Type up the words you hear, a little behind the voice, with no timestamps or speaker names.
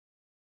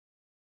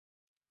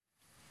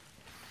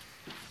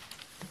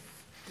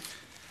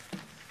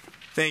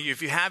Thank you.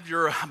 If you have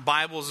your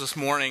Bibles this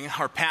morning,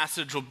 our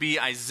passage will be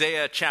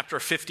Isaiah chapter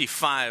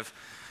 55.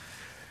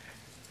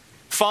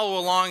 Follow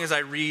along as I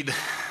read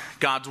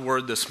God's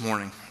word this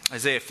morning.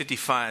 Isaiah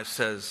 55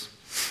 says,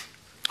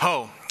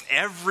 "Ho,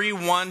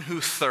 everyone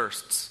who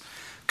thirsts,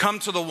 come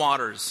to the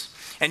waters.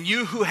 And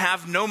you who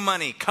have no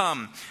money,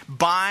 come,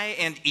 buy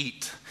and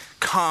eat.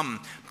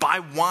 Come, buy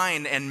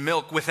wine and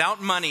milk without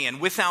money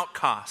and without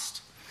cost.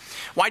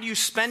 Why do you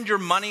spend your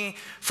money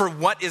for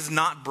what is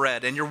not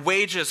bread, and your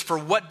wages for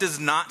what does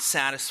not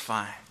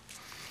satisfy?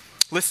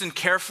 Listen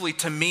carefully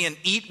to me and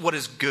eat what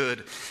is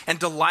good, and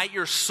delight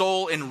your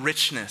soul in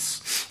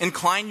richness.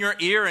 Incline your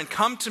ear and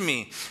come to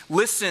me.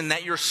 Listen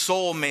that your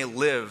soul may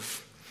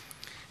live.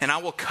 And I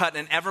will cut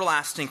an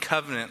everlasting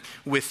covenant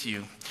with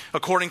you,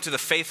 according to the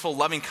faithful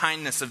loving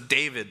kindness of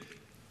David.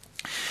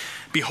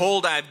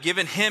 Behold, I have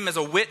given him as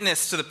a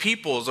witness to the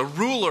peoples, a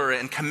ruler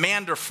and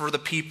commander for the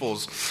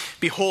peoples.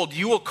 Behold,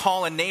 you will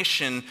call a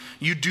nation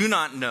you do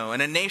not know,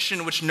 and a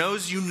nation which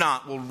knows you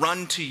not will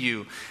run to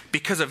you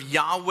because of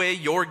Yahweh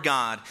your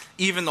God,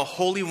 even the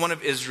Holy One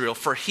of Israel,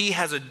 for he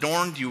has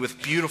adorned you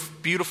with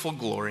beautiful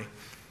glory."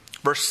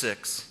 Verse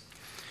 6,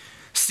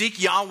 "Seek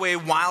Yahweh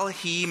while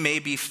he may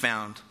be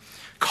found.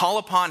 Call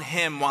upon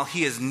him while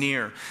he is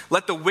near.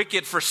 Let the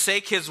wicked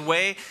forsake his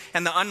way,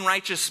 and the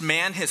unrighteous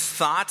man his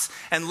thoughts,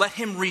 and let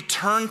him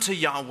return to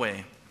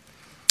Yahweh.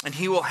 And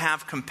he will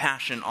have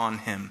compassion on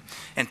him,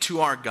 and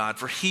to our God,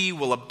 for he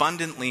will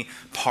abundantly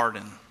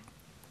pardon.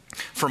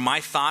 For my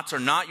thoughts are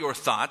not your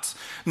thoughts,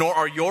 nor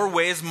are your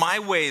ways my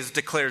ways,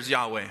 declares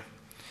Yahweh.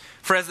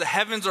 For as the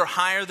heavens are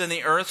higher than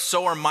the earth,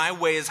 so are my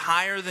ways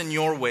higher than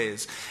your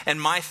ways,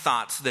 and my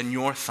thoughts than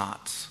your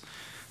thoughts."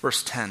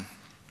 Verse 10.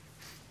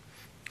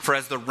 "For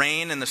as the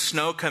rain and the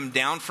snow come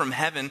down from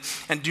heaven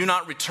and do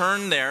not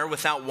return there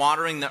without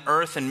watering the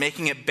earth and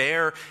making it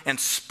bear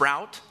and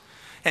sprout,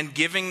 and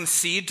giving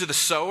seed to the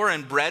sower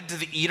and bread to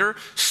the eater,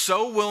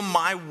 so will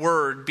my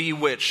word be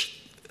which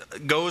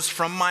goes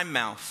from my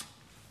mouth.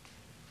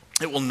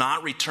 It will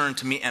not return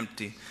to me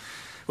empty,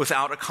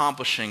 without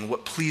accomplishing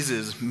what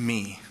pleases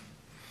me,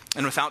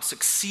 and without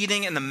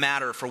succeeding in the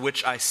matter for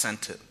which I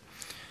sent it.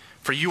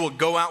 For you will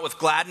go out with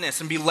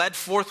gladness and be led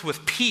forth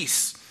with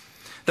peace.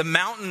 The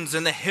mountains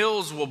and the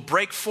hills will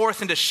break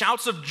forth into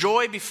shouts of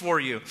joy before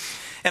you,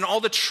 and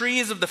all the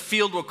trees of the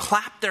field will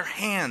clap their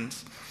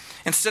hands.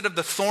 Instead of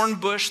the thorn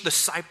bush, the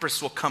cypress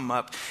will come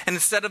up, and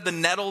instead of the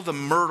nettle, the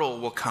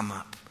myrtle will come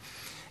up.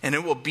 And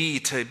it will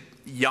be to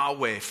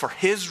Yahweh for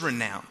his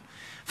renown,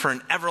 for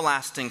an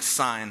everlasting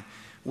sign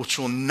which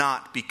will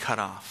not be cut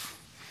off."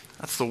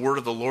 That's the word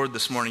of the Lord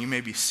this morning. You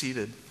may be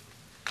seated.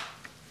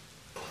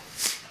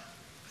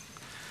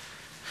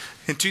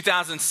 In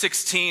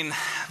 2016,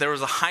 there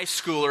was a high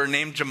schooler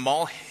named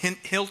Jamal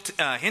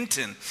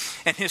Hinton,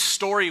 and his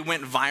story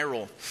went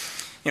viral.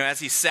 As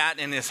he sat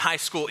in his high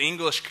school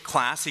English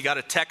class, he got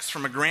a text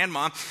from a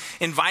grandma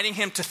inviting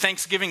him to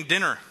Thanksgiving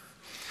dinner.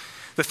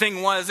 The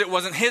thing was, it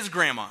wasn't his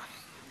grandma.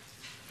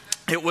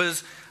 It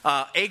was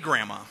a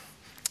grandma.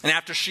 And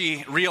after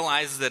she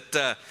realized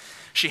that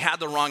she had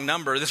the wrong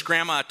number, this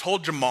grandma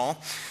told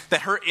Jamal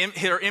that her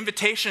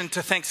invitation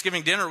to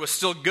Thanksgiving dinner was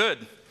still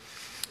good.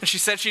 And she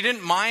said she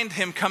didn't mind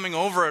him coming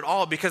over at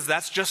all because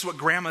that's just what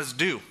grandmas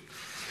do.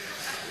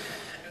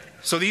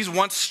 So these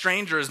once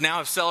strangers now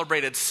have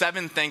celebrated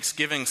 7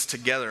 Thanksgivings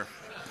together.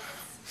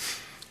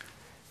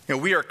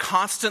 We are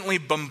constantly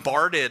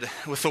bombarded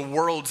with the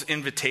world's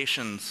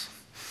invitations.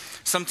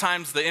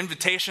 Sometimes the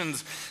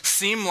invitations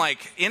seem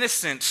like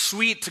innocent,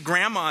 sweet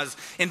grandmas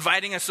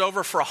inviting us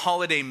over for a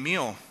holiday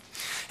meal.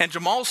 And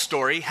Jamal's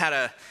story had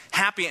a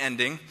happy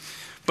ending.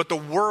 But the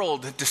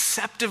world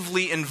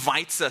deceptively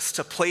invites us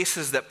to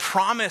places that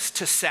promise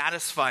to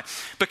satisfy,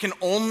 but can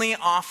only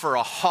offer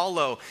a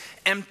hollow,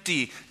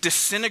 empty,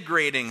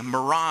 disintegrating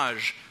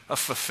mirage of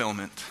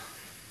fulfillment.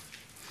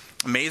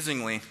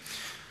 Amazingly,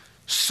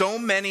 so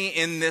many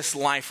in this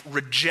life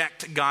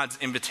reject God's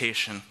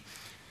invitation.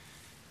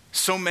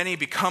 So many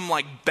become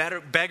like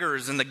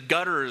beggars in the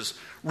gutters,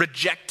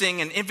 rejecting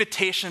an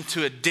invitation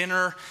to a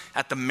dinner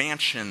at the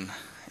mansion.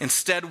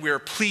 Instead, we are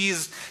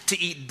pleased to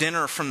eat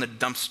dinner from the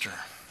dumpster.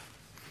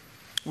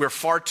 We're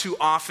far too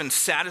often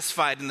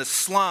satisfied in the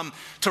slum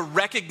to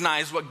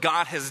recognize what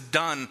God has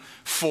done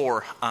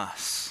for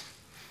us.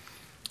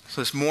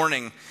 So this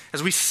morning,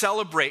 as we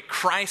celebrate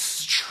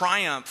Christ's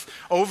triumph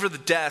over the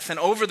death and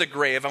over the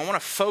grave, I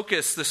want to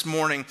focus this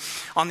morning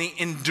on the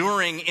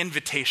enduring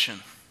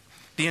invitation.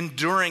 The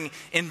enduring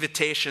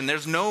invitation.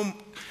 There's no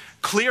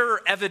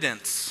clearer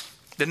evidence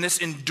than this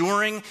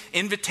enduring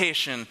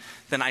invitation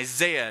than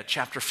Isaiah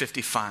chapter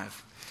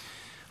 55.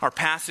 Our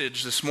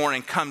passage this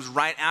morning comes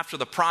right after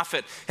the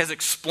prophet has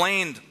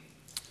explained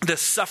the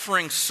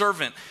suffering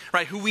servant,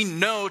 right, who we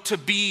know to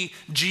be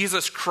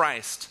Jesus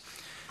Christ.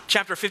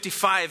 Chapter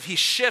 55, he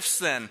shifts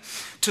then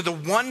to the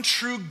one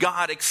true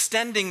God,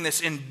 extending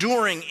this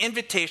enduring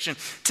invitation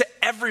to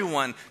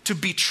everyone to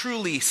be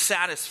truly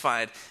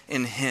satisfied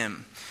in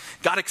him.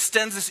 God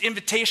extends this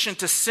invitation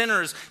to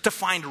sinners to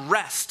find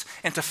rest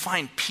and to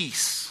find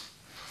peace.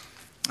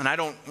 And I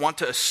don't want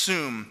to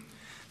assume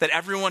that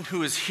everyone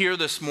who is here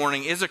this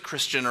morning is a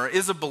Christian or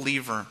is a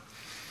believer.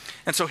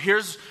 And so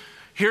here's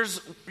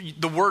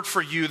the word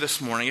for you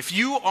this morning. If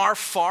you are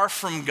far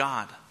from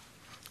God,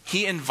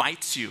 he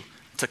invites you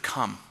to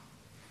come.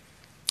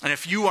 And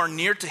if you are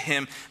near to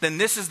him, then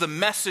this is the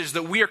message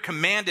that we are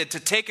commanded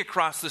to take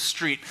across the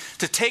street,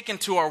 to take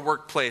into our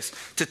workplace,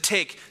 to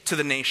take to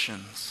the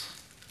nations.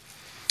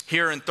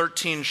 Here in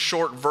 13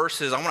 short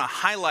verses, I want to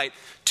highlight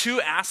two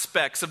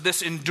aspects of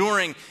this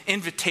enduring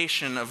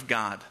invitation of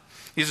God.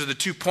 These are the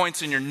 2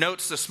 points in your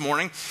notes this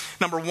morning.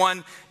 Number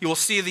one, you will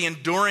see the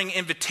enduring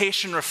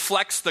invitation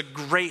reflects the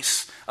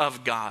grace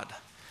of God.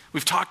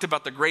 We've talked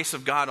about the grace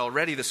of God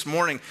already this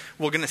morning.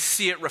 We're going to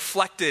see it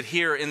reflected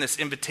here in this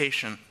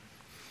invitation.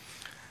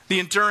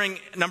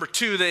 Number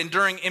two, the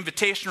enduring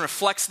invitation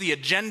reflects the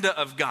agenda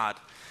of God.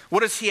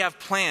 What does he have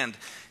planned?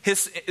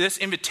 This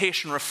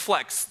invitation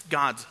reflects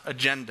God's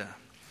agenda.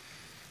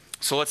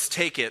 So let's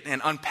take it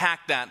and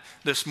unpack that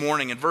this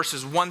morning. In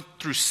verses 1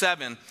 through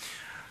 7,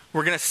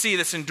 we're going to see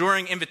this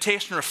enduring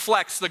invitation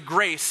reflects the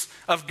grace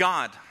of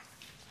God.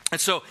 And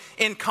so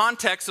in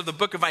context of the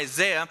book of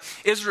Isaiah,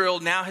 Israel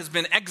now has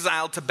been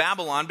exiled to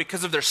Babylon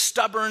because of their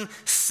stubborn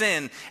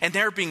sin, and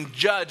they're being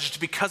judged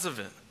because of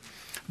it.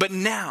 But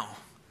now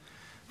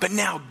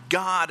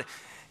God,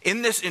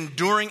 in this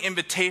enduring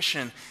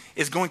invitation,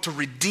 is going to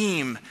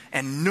redeem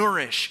and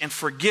nourish and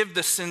forgive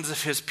the sins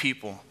of his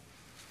people.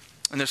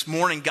 And this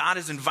morning, God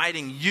is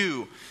inviting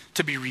you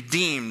to be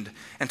redeemed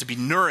and to be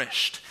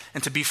nourished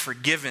and to be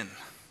forgiven.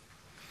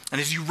 And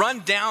as you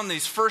run down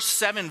these first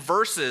 7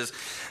 verses,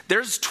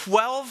 there's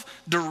 12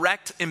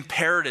 direct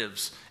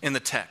imperatives in the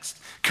text.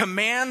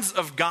 Commands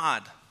of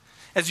God.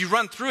 As you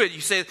run through it,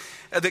 you say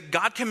that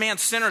God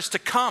commands sinners to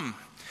come,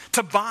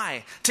 to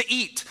buy, to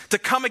eat, to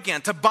come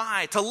again, to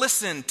buy, to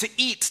listen, to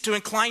eat, to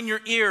incline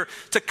your ear,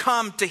 to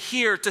come, to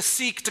hear, to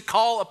seek, to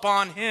call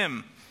upon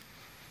him.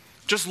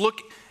 Just look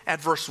at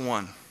verse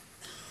 1.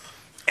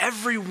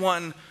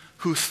 Everyone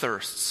who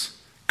thirsts,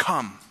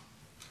 come.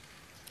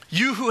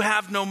 You who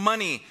have no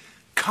money,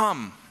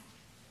 come.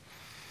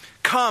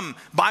 Come,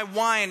 buy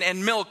wine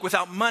and milk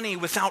without money,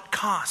 without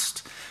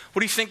cost. What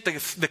do you think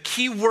the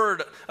key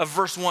word of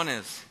verse 1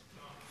 is?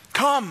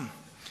 Come,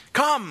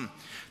 come.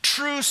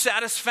 True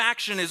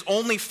satisfaction is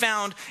only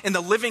found in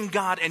the living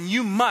God, and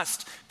you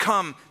must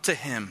come to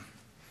him.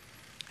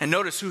 And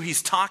notice who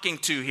he's talking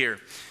to here.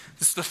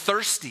 It's the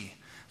thirsty,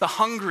 the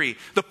hungry,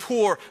 the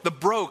poor, the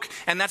broke.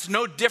 And that's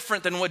no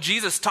different than what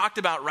Jesus talked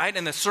about, right,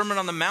 in the Sermon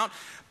on the Mount.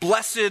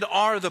 Blessed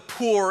are the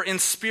poor in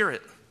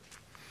spirit.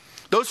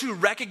 Those who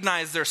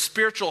recognize their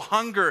spiritual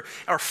hunger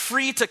are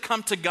free to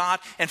come to God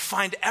and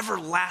find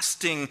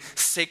everlasting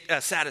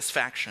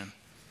satisfaction.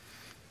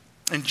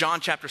 In John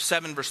chapter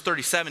 7, verse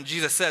 37,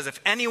 Jesus says, if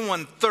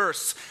anyone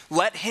thirsts,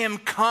 let him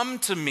come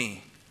to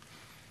me.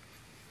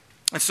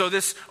 And so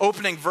this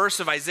opening verse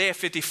of Isaiah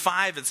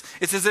 55,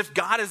 it's as if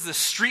God is the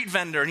street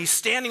vendor and he's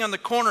standing on the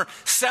corner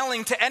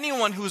selling to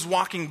anyone who's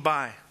walking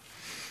by.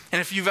 And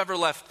if you've ever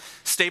left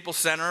Staples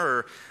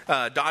Center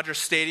or Dodger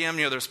Stadium,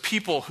 there's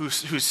people who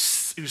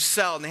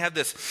sell, and they have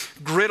this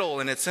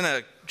griddle, and it's in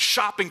a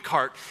shopping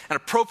cart and a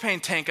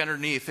propane tank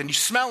underneath, and you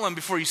smell them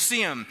before you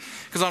see them.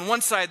 Because on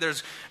one side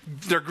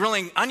they're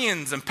grilling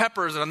onions and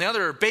peppers, and on the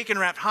other bacon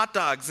wrapped hot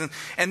dogs,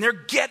 and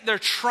they're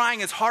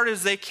trying as hard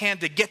as they can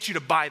to get you to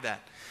buy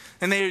that.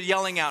 And they're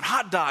yelling out,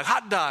 hot dog,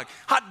 hot dog,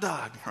 hot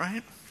dog,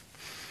 right?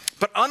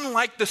 But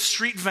unlike the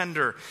street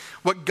vendor,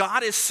 what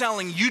God is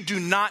selling, you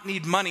do not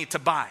need money to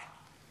buy.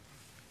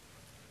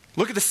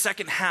 Look at the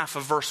second half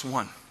of verse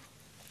 1.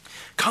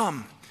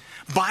 Come,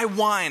 buy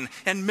wine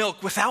and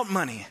milk without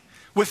money,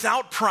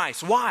 without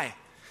price. Why?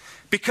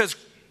 Because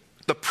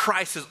the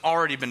price has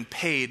already been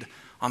paid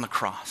on the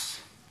cross.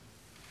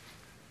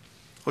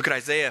 Look at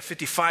Isaiah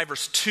 55,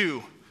 verse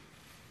 2.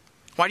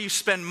 Why do you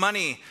spend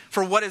money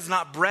for what is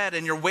not bread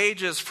and your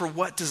wages for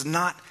what does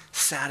not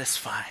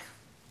satisfy?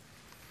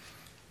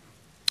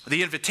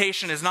 The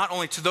invitation is not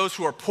only to those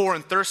who are poor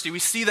and thirsty. We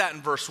see that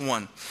in verse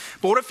 1.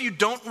 But what if you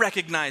don't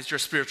recognize your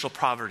spiritual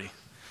poverty?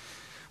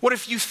 What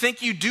if you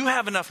think you do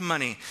have enough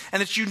money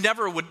and that you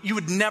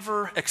would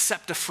never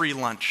accept a free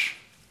lunch?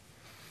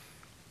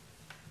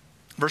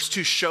 Verse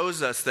 2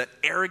 shows us that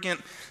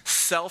arrogant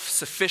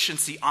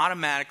self-sufficiency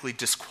automatically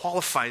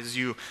disqualifies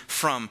you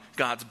from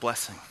God's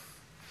blessing.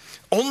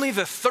 Only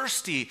the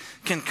thirsty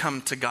can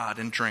come to God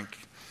and drink.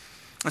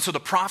 And so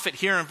the prophet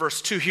here in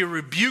verse 2, he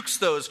rebukes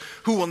those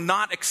who will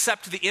not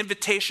accept the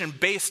invitation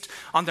based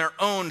on their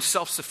own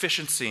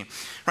self-sufficiency,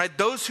 right?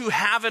 Those who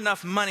have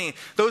enough money,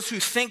 those who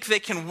think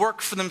they can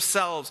work for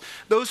themselves,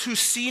 those who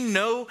see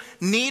no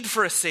need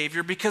for a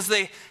savior because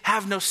they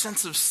have no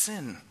sense of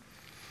sin,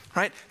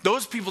 right?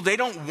 Those people, they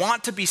don't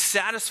want to be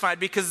satisfied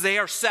because they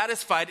are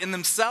satisfied in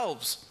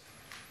themselves.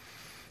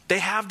 They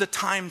have the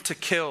time to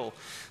kill,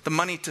 the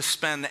money to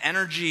spend, the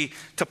energy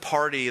to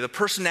party, the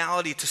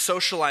personality to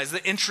socialize,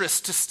 the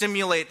interest to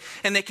stimulate,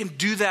 and they can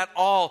do that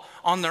all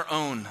on their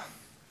own.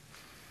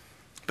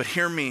 But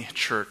hear me,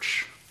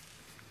 church.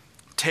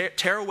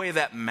 Tear away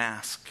that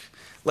mask.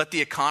 Let the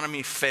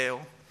economy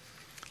fail.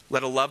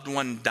 Let a loved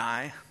one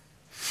die.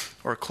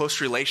 or a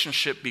close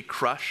relationship be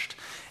crushed,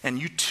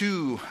 and you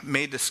too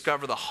may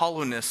discover the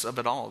hollowness of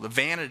it all, the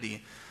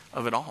vanity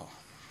of it all.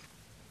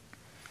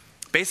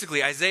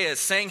 Basically, Isaiah is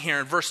saying here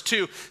in verse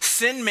 2,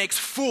 sin makes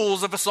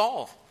fools of us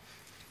all.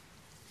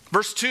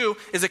 Verse 2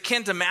 is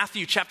akin to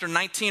Matthew chapter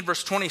 19,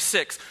 verse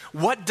 26.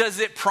 What does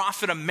it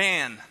profit a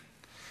man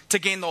to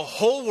gain the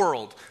whole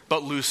world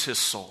but lose his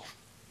soul?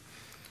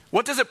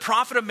 What does it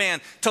profit a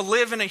man to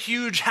live in a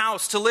huge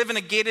house, to live in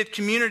a gated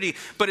community,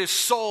 but his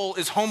soul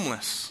is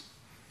homeless?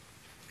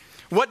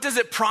 What does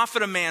it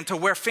profit a man to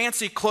wear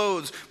fancy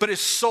clothes, but his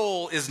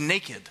soul is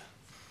naked?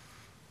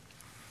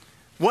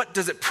 What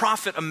does it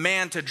profit a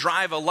man to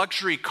drive a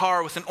luxury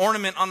car with an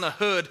ornament on the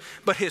hood,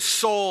 but his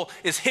soul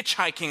is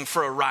hitchhiking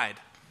for a ride?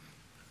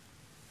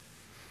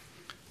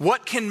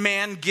 What can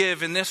man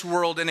give in this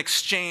world in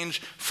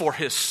exchange for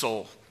his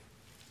soul?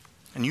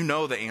 And you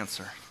know the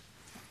answer.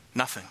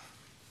 Nothing.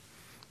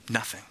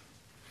 Nothing.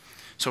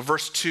 So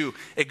verse 2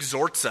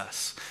 exhorts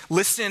us.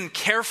 Listen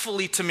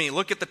carefully to me.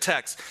 Look at the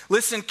text.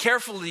 Listen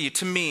carefully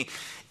to me.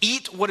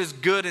 Eat what is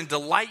good and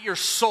delight your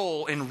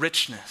soul in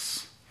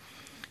richness.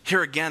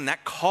 Here again,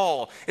 that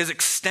call is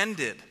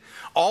extended.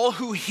 All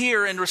who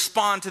hear and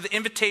respond to the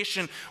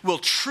invitation will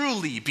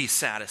truly be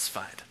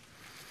satisfied.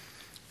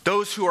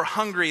 Those who are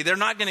hungry, they're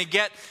not going to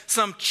get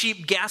some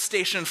cheap gas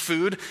station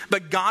food,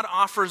 but God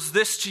offers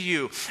this to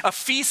you, a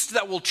feast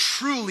that will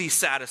truly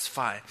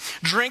satisfy,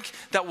 drink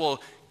that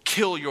will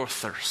kill your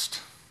thirst.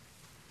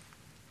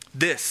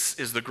 This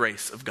is the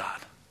grace of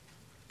God.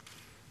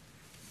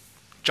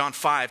 John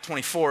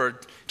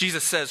 5:24,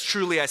 Jesus says,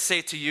 truly I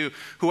say to you,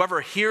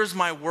 whoever hears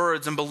my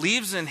words and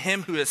believes in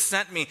him who has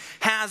sent me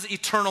has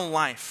eternal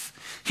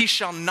life. He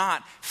shall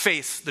not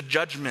face the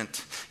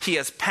judgment. He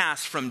has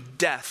passed from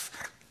death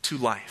to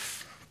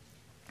life.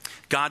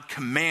 God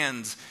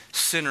commands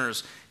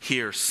sinners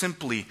here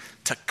simply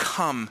to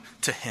come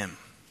to him.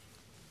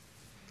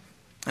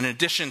 In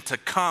addition to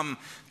come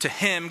to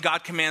him,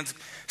 God commands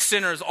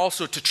sinners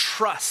also to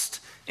trust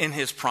in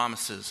his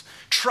promises.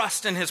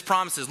 Trust in his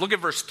promises. Look at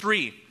verse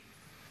 3.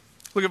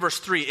 Look at verse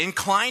 3.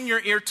 Incline your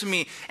ear to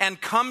me and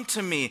come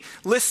to me.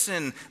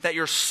 Listen that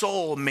your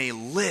soul may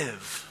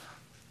live.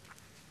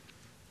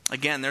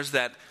 Again, there's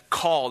that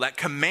call, that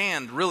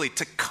command really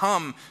to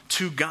come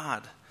to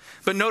God.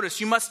 But notice,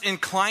 you must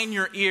incline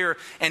your ear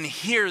and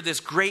hear this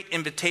great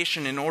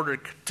invitation in order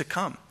to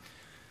come.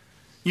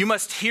 You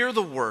must hear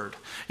the word.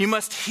 You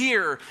must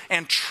hear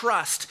and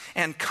trust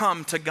and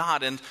come to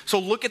God. And so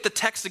look at the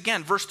text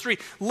again, verse 3.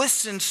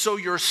 Listen so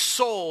your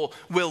soul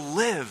will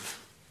live.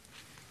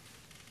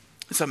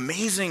 This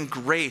amazing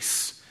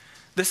grace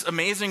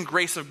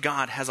of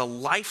God has a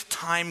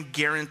lifetime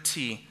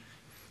guarantee.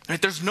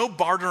 Right? There's no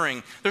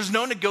bartering. There's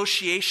no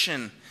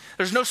negotiation.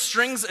 There's no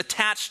strings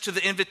attached to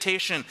the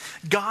invitation.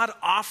 God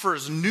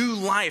offers new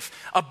life,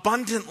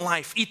 abundant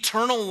life,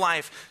 eternal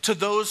life to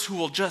those who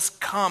will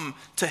just come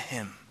to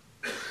him.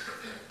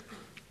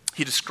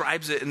 He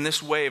describes it in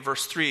this way,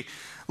 verse 3.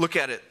 Look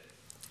at it,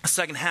 the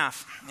second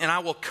half. And I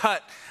will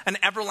cut an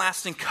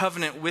everlasting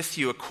covenant with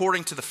you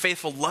according to the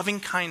faithful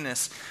loving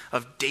kindness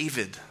of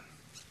David.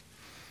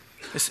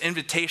 This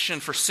invitation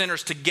for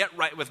sinners to get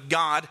right with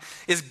God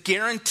is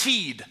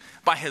guaranteed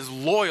by his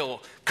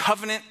loyal,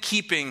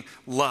 covenant-keeping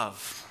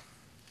love.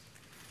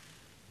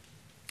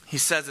 He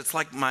says it's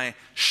like my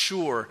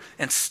sure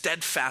and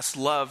steadfast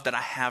love that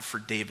I have for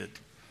David.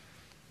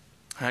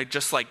 Right?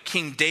 Just like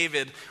King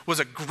David was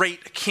a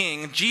great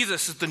king,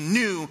 Jesus is the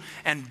new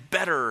and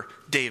better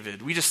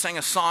David. We just sang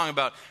a song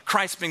about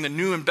Christ being the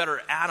new and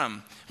better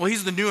Adam. Well,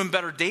 he's the new and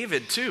better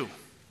David too.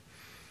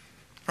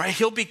 Right?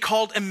 He'll be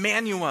called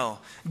Emmanuel,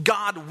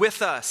 God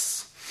with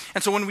us.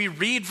 And so when we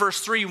read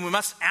verse 3, we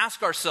must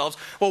ask ourselves,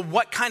 well,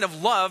 what kind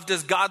of love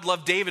does God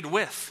love David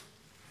with?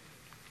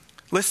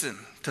 Listen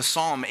to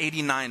Psalm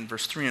 89,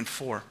 verse 3 and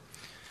 4.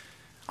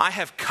 I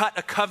have cut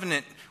a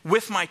covenant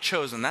with my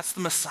chosen, that's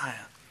the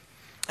Messiah.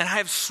 And I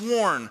have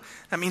sworn,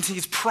 that means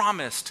he's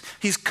promised,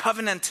 he's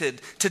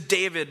covenanted to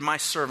David, my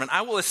servant.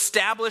 I will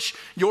establish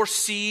your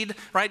seed,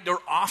 right, your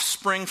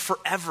offspring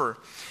forever,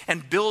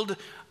 and build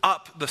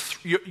up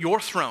your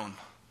throne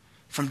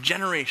from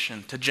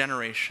generation to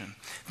generation.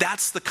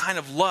 That's the kind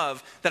of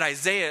love that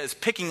Isaiah is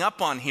picking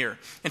up on here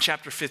in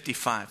chapter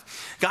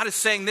 55. God is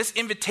saying this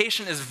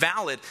invitation is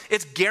valid.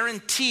 It's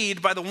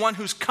guaranteed by the one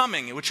who's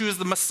coming, which is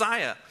the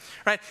Messiah.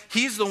 Right?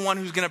 He's the one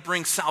who's going to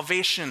bring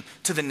salvation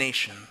to the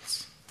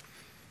nations.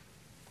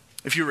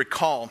 If you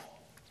recall,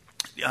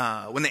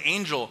 when the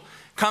angel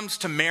comes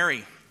to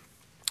Mary,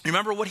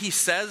 remember what he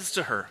says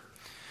to her?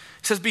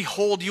 He says,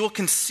 behold, you will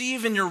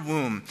conceive in your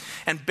womb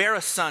and bear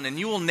a son, and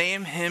you will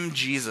name him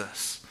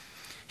Jesus.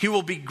 He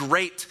will be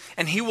great,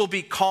 and he will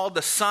be called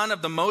the Son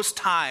of the Most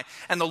High,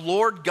 and the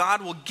Lord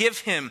God will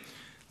give him,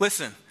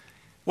 listen,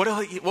 what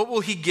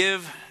will he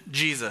give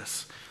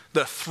Jesus?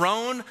 The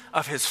throne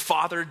of his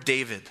father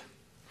David.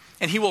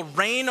 And he will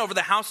reign over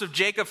the house of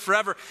Jacob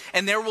forever,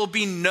 and there will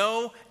be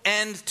no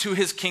end to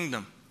his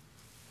kingdom.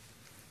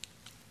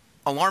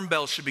 Alarm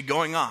bells should be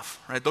going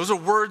off, right? Those are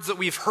words that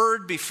we've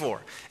heard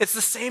before. It's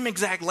the same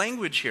exact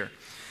language here.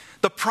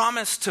 The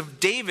promise to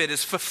David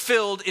is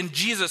fulfilled in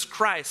Jesus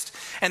Christ,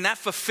 and that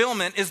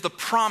fulfillment is the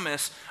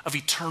promise of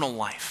eternal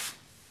life.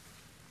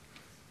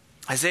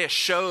 Isaiah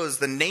shows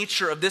the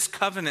nature of this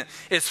covenant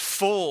is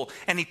full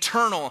and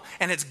eternal,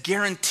 and it's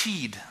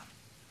guaranteed.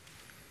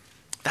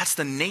 That's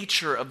the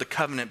nature of the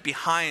covenant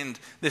behind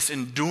this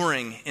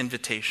enduring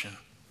invitation.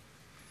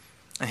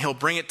 And he'll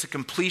bring it to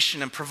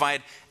completion and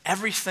provide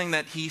everything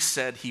that he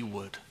said he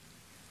would.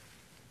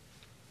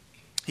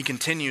 He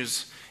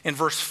continues in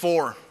verse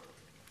 4,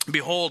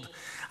 "Behold,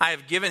 I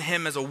have given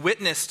him as a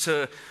witness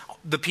to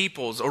the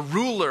peoples, a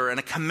ruler and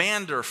a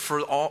commander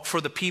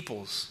for the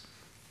peoples."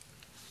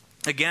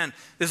 Again,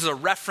 this is a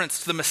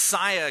reference to the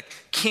Messiah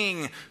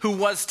King who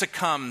was to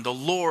come, the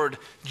Lord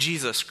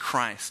Jesus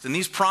Christ. And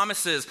these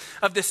promises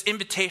of this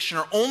invitation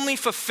are only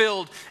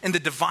fulfilled in the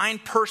divine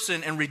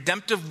person and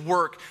redemptive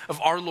work of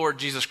our Lord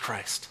Jesus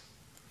Christ.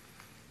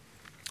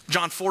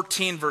 John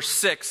 14, verse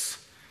 6,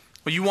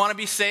 well, you want to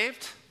be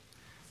saved?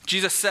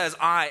 Jesus says,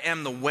 "I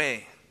am the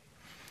way."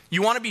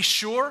 You want to be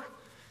sure?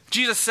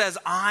 Jesus says,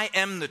 "I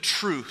am the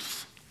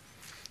truth."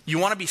 You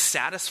want to be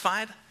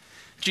satisfied?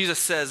 Jesus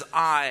says,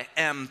 "I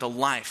am the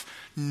life.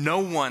 No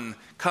one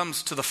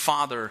comes to the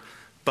Father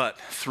but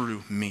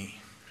through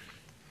me."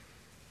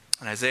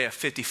 In Isaiah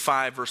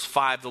 55, verse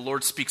 5, the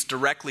Lord speaks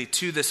directly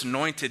to this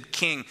anointed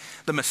king,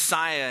 the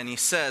Messiah, and he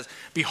says,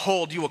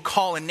 "Behold, you will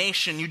call a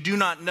nation you do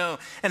not know,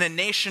 and a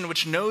nation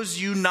which knows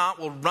you not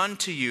will run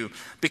to you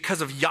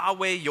because of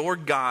Yahweh your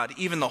God,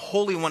 even the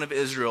Holy One of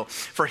Israel,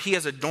 for he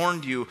has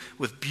adorned you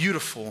with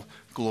beautiful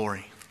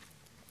glory."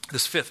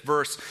 This fifth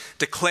verse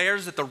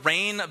declares that the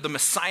reign of the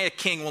Messiah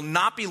King will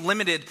not be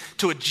limited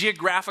to a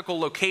geographical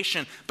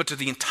location, but to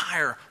the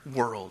entire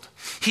world.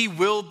 He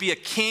will be a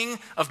king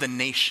of the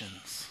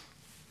nations.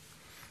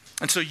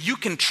 And so you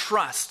can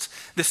trust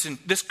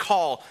this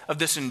call of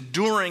this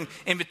enduring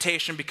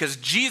invitation because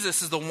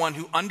Jesus is the one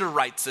who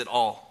underwrites it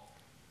all.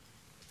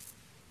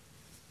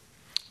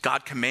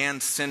 God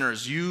commands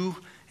sinners,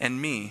 you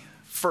and me,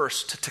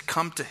 first to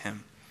come to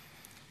him.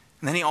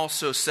 And then he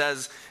also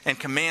says and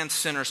commands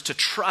sinners to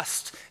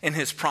trust in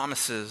his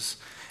promises.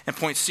 And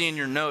point C in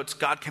your notes,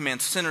 God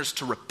commands sinners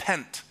to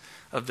repent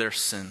of their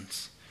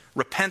sins.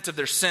 Repent of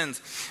their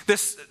sins.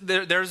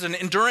 There's an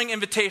enduring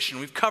invitation.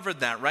 We've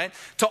covered that, right?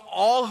 To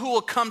all who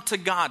will come to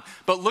God.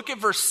 But look at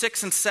verse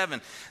 6 and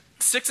 7.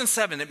 6 and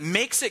 7, it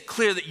makes it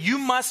clear that you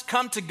must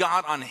come to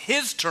God on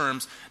his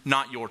terms,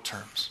 not your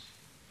terms.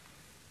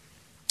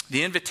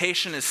 The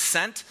invitation is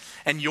sent,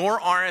 and your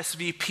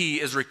RSVP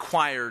is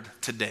required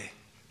today.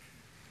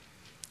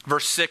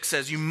 Verse 6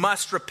 says, you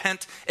must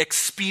repent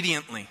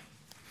expediently.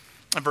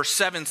 And verse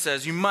 7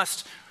 says, you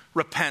must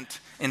repent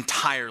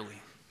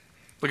entirely.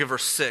 Look at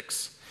verse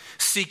 6.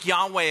 Seek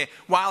Yahweh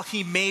while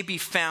he may be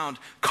found.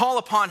 Call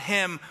upon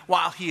him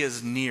while he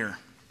is near.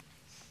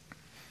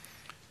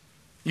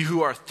 You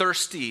who are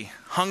thirsty,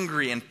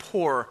 hungry, and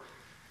poor,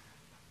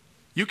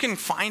 you can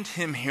find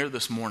him here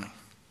this morning.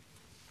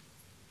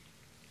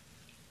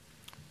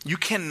 You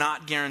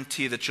cannot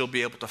guarantee that you'll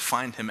be able to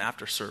find him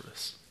after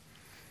service,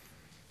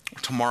 or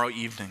tomorrow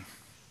evening,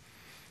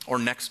 or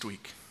next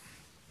week.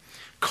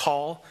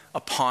 Call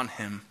upon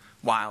him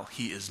while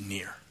he is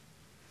near.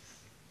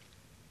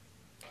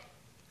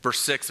 Verse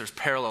 6, there's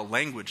parallel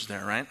language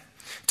there, right?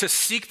 To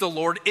seek the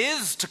Lord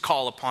is to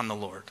call upon the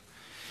Lord.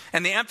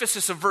 And the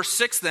emphasis of verse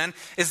 6 then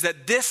is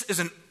that this is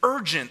an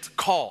urgent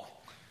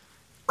call.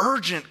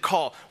 Urgent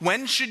call.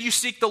 When should you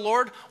seek the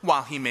Lord?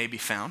 While he may be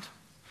found.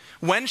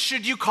 When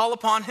should you call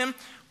upon him?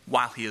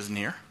 While he is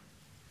near.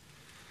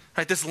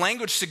 Right, this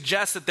language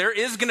suggests that there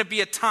is going to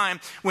be a time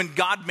when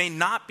God may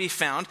not be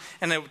found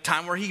and a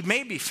time where he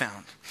may be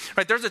found.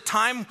 Right, there's a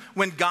time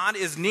when God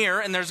is near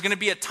and there's going to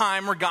be a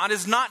time where God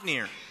is not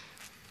near.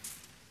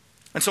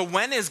 And so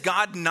when is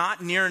God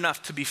not near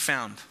enough to be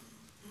found?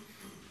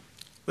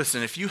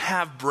 Listen, if you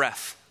have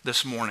breath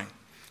this morning,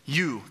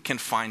 you can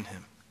find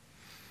him.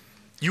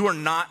 You are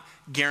not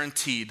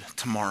guaranteed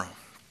tomorrow.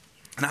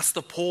 And that's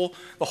the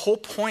whole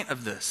point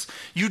of this.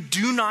 You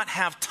do not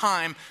have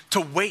time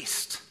to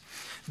waste.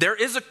 There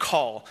is a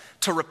call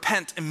to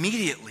repent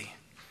immediately.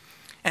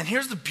 And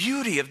here's the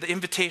beauty of the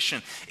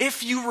invitation.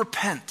 If you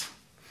repent,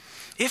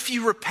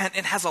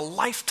 it has a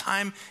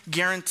lifetime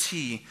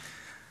guarantee,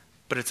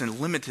 but it's a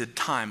limited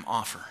time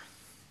offer.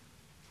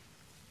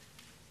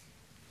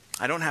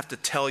 I don't have to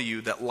tell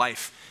you that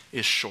life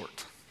is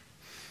short.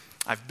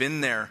 I've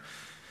been there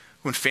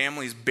when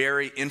families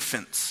bury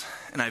infants,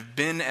 and I've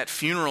been at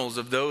funerals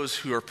of those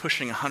who are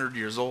pushing 100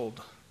 years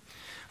old.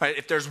 Right?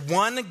 If there's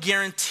one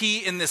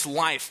guarantee in this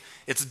life,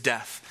 it's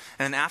death.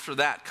 And after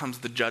that comes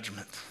the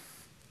judgment.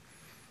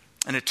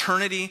 An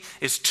eternity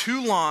is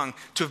too long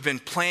to have been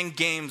playing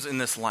games in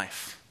this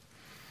life.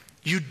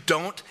 You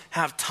don't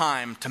have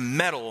time to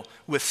meddle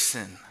with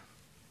sin.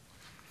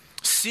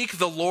 Seek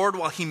the Lord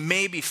while he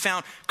may be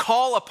found.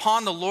 Call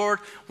upon the Lord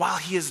while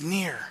he is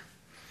near.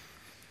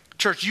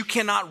 Church, you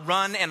cannot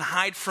run and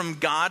hide from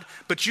God,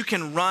 but you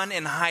can run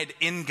and hide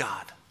in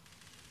God.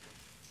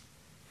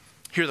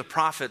 Here the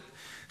prophet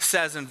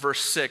says in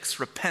verse 6,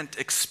 repent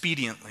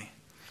expediently.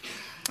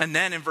 And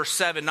then in verse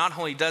 7, not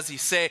only does he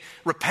say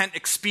repent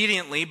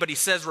expediently, but he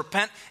says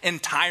repent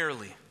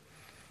entirely.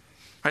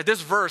 Right,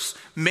 this verse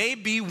may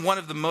be one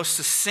of the most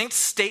succinct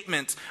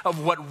statements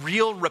of what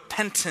real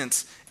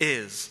repentance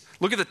is.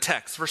 Look at the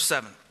text, verse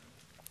 7.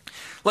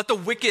 Let the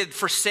wicked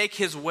forsake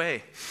his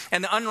way,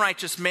 and the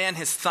unrighteous man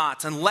his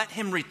thoughts, and let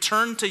him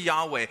return to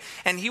Yahweh,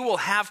 and he will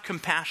have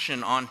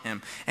compassion on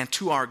him and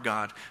to our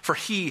God, for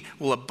he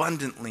will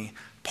abundantly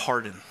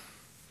pardon.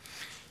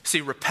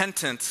 See,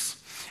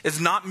 repentance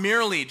is not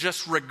merely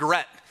just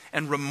regret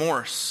and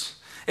remorse.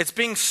 It's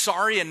being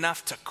sorry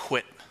enough to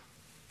quit.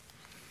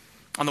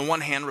 On the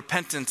one hand,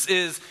 repentance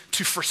is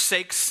to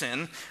forsake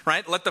sin,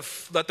 right? Let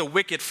the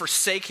wicked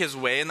forsake his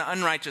way and the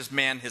unrighteous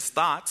man his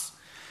thoughts.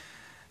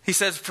 He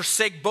says,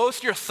 forsake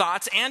both your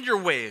thoughts and your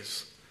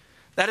ways.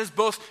 That is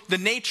both the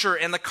nature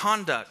and the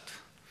conduct.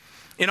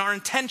 In our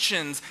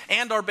intentions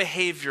and our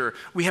behavior,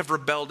 we have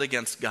rebelled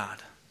against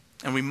God,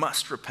 and we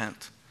must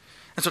repent.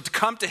 And so to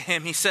come to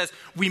him, he says,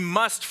 we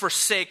must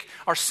forsake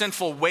our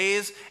sinful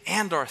ways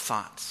and our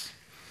thoughts.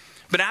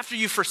 But after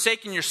you've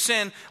forsaken your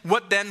sin,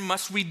 what then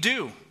must we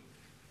do?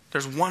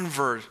 There's one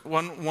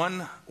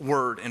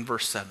word in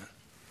verse 7.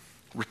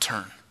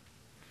 Return.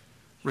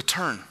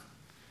 Return.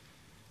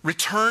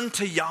 Return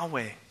to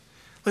Yahweh.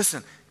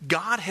 Listen,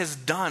 God has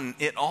done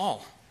it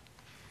all.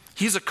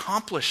 He's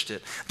accomplished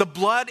it. The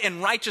blood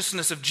and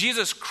righteousness of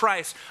Jesus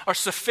Christ are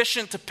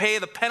sufficient to pay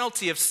the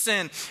penalty of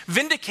sin,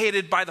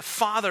 vindicated by the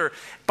Father,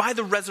 by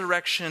the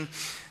resurrection,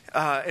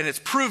 and it's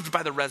proved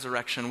by the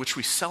resurrection, which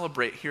we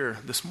celebrate here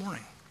this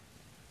morning.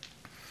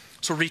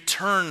 So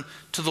return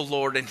to the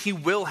Lord, and he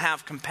will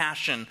have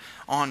compassion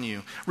on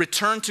you.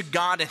 Return to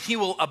God, and he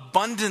will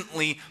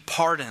abundantly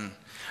pardon.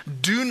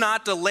 Do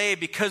not delay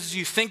because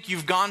you think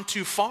you've gone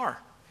too far.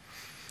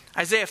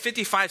 Isaiah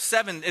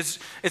 55:7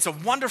 it's a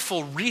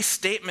wonderful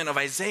restatement of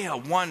Isaiah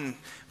 1,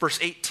 verse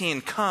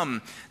 18.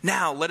 Come,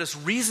 now let us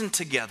reason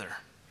together.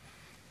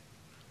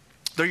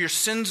 Though your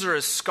sins are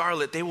as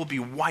scarlet, they will be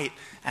white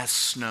as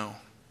snow.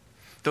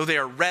 Though they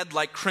are red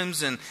like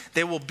crimson,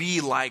 they will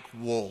be like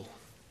wool.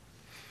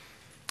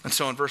 And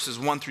so in verses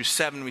 1 through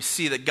 7, we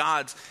see that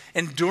God's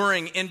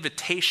enduring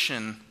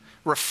invitation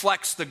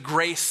reflects the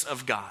grace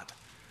of God.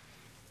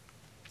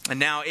 And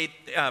now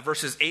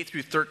verses 8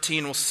 through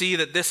 13, we'll see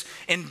that this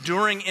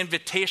enduring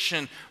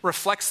invitation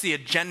reflects the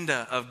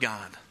agenda of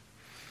God.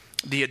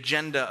 The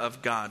agenda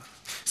of God.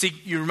 See,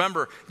 you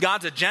remember,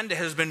 God's agenda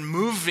has been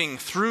moving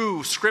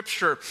through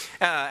Scripture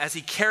as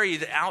he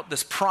carried out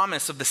this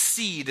promise of the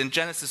seed in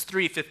Genesis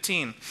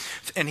 3:15.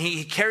 And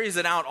he carries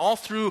it out all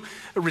through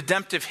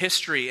redemptive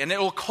history. And it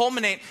will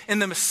culminate in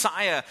the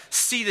Messiah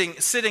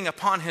sitting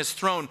upon his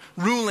throne,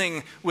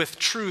 ruling with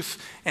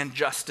truth and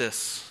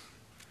justice.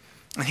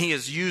 And he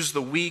has used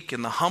the weak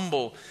and the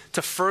humble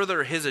to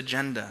further his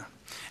agenda.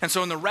 And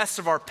so in the rest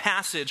of our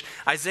passage,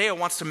 Isaiah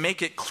wants to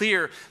make it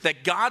clear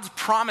that God's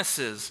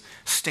promises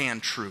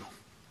stand true.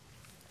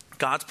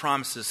 God's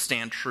promises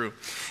stand true.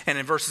 And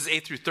in verses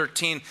 8 through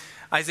 13,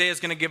 Isaiah is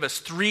going to give us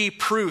 3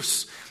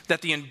 proofs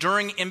that the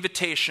enduring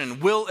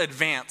invitation will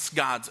advance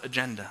God's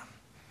agenda.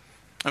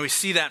 And we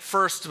see that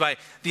first by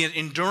the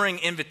enduring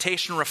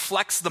invitation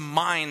reflects the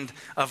mind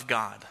of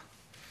God.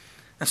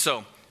 And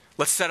so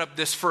let's set up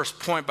this first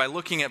point by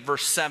looking at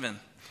verse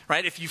 7.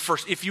 Right?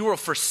 If you will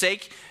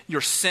forsake your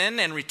sin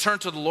and return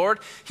to the Lord,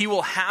 he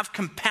will have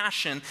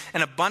compassion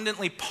and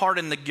abundantly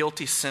pardon the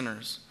guilty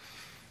sinners.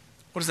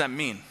 What does that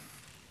mean?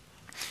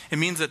 It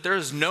means that there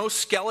is no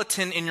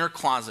skeleton in your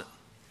closet.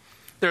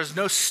 There is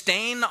no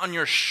stain on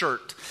your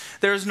shirt.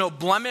 There is no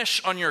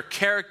blemish on your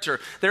character.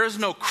 There is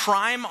no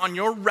crime on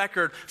your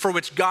record for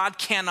which God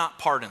cannot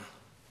pardon.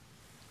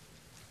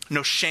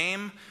 No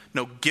shame,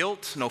 no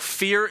guilt, no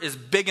fear is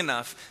big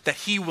enough that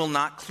he will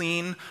not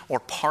clean or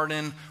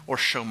pardon or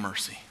show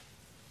mercy.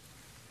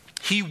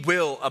 He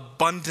will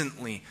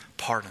abundantly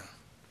pardon.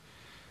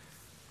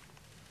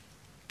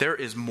 There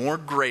is more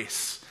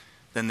grace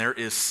than there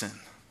is sin.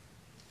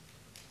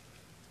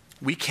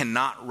 We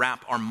cannot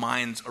wrap our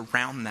minds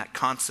around that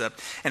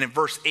concept. And in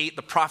verse 8,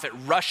 the prophet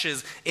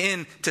rushes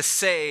in to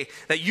say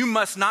that you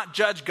must not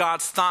judge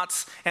God's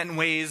thoughts and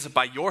ways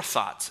by your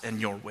thoughts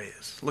and your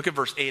ways. Look at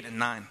verse 8 and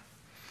 9.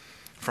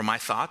 For my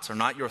thoughts are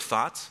not your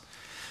thoughts,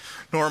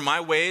 nor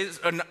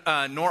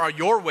are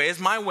your ways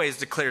my ways,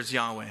 declares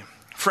Yahweh.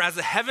 For as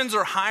the heavens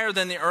are higher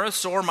than the earth,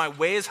 so are my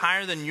ways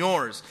higher than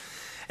yours,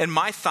 and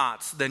my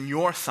thoughts than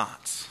your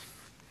thoughts.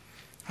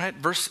 Right?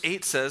 Verse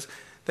 8 says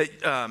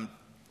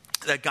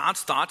that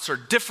God's thoughts are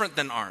different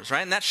than ours,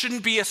 right? And that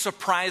shouldn't be a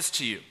surprise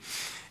to you.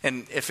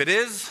 And if it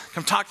is,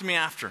 come talk to me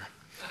after.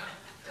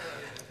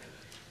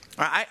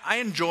 I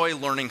enjoy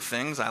learning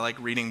things. I like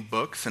reading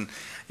books, and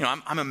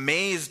I'm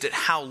amazed at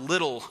how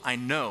little I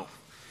know.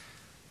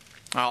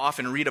 I'll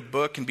often read a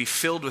book and be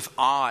filled with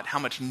awe at how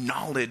much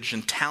knowledge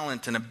and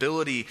talent and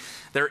ability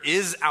there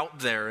is out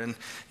there. And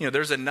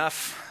there's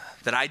enough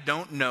that I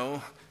don't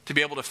know to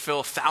be able to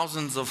fill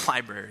thousands of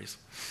libraries.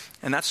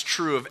 And that's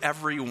true of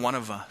every one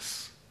of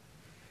us.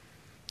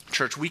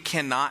 Church, we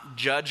cannot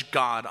judge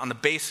God on the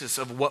basis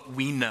of what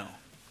we know.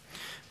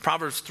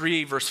 Proverbs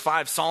 3, verse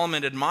 5,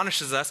 Solomon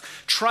admonishes us,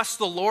 trust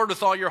the Lord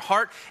with all your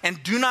heart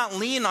and do not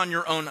lean on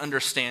your own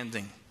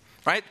understanding.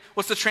 Right?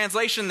 What's the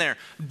translation there?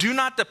 Do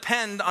not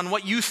depend on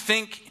what you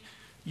think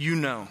you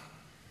know.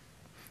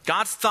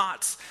 God's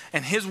thoughts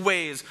and his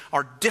ways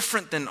are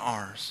different than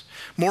ours.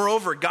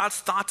 Moreover, God's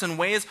thoughts and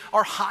ways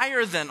are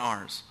higher than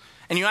ours.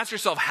 And you ask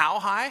yourself, how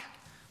high?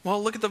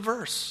 Well, look at the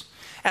verse.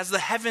 As the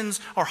heavens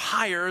are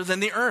higher than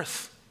the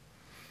earth.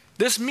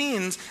 This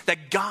means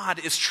that God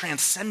is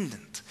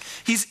transcendent.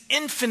 He's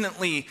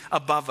infinitely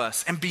above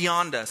us and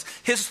beyond us.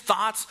 His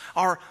thoughts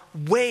are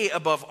way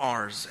above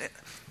ours,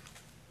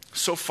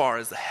 so far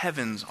as the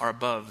heavens are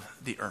above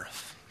the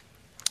earth.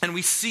 And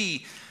we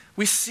see,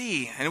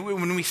 and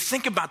when we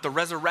think about the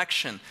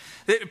resurrection,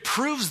 it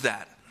proves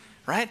that,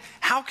 right?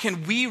 How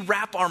can we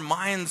wrap our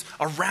minds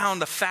around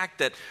the fact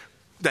that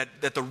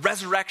the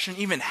resurrection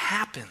even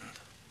happened?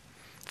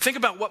 Think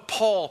about what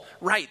Paul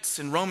writes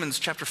in Romans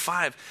chapter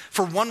 5.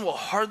 For one will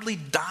hardly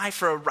die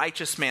for a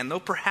righteous man, though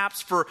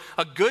perhaps for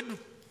a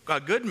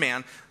good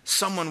man,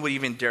 someone would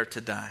even dare to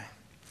die.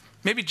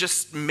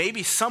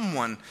 Maybe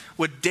someone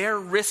would dare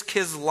risk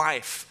his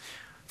life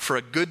for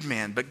a good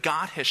man. But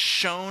God has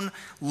shown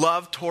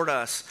love toward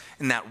us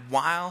in that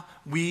while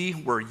we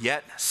were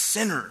yet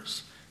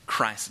sinners,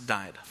 Christ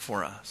died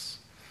for us.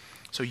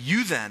 So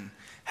you then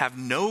have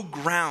no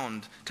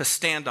ground to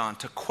stand on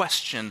to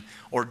question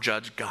or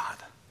judge God.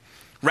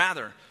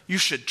 Rather, you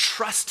should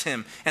trust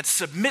him and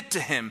submit to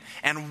him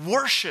and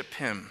worship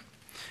him.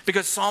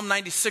 Because Psalm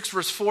 96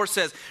 verse 4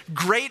 says,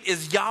 great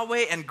is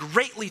Yahweh and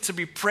greatly to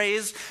be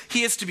praised.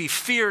 He is to be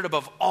feared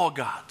above all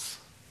gods.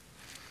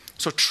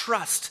 So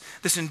trust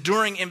this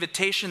enduring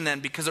invitation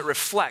then, because it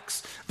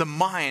reflects the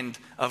mind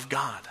of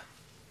God.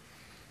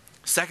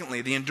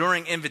 Secondly, the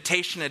enduring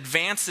invitation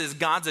advances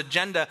God's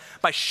agenda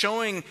by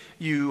showing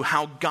you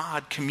how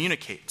God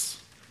communicates.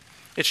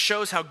 It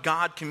shows how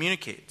God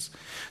communicates.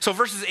 So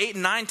verses 8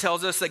 and 9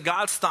 tells us that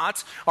God's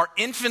thoughts are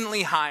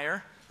infinitely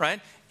higher, right?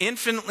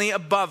 Infinitely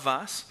above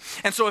us.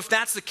 And so if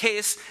that's the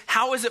case,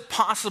 how is it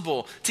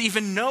possible to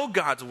even know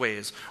God's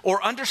ways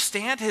or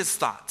understand his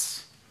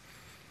thoughts?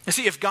 You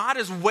see, if God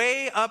is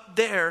way up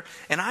there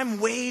and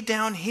I'm way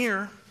down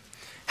here,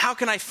 how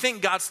can I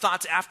think God's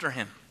thoughts after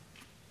him?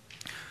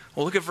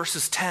 Well, look at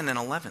verses 10 and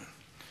 11.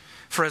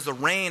 For as the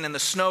rain and the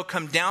snow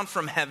come down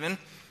from heaven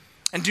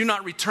and do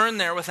not return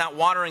there without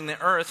watering the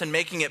earth and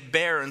making it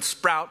bear and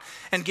sprout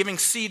and giving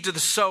seed to the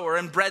sower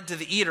and bread to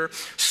the eater,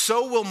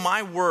 so will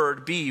my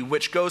word be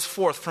which goes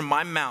forth from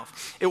my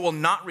mouth. It will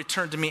not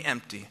return to me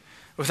empty,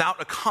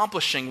 without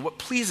accomplishing what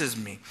pleases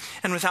me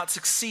and without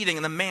succeeding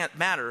in the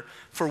matter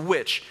for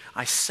which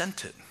I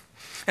sent it.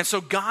 And so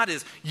God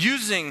is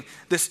using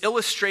this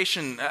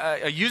illustration,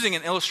 using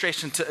an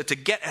illustration to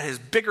get at his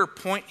bigger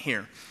point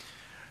here.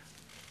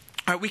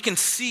 All right, we can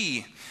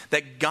see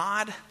that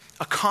God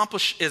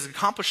is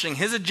accomplishing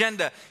his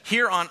agenda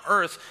here on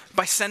earth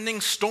by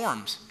sending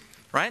storms,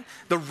 right?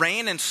 The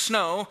rain and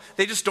snow,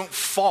 they just don't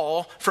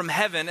fall from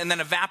heaven and then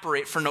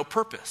evaporate for no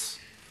purpose,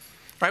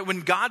 right?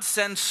 When God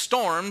sends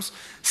storms,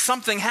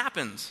 something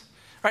happens,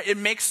 right? It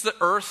makes the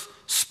earth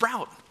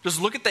sprout. Just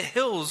look at the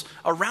hills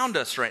around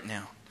us right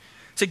now.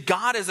 See,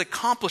 God is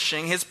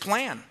accomplishing his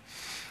plan.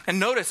 And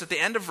notice at the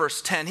end of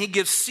verse 10, he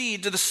gives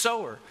seed to the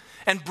sower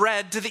and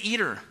bread to the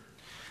eater.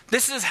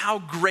 This is how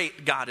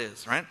great God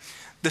is, right?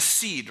 The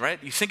seed,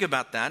 right? You think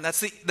about that.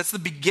 That's the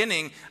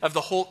beginning of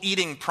the whole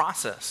eating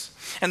process.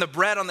 And the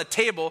bread on the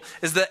table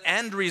is the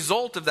end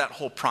result of that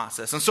whole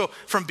process. And so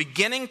from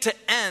beginning to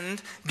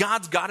end,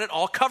 God's got it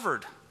all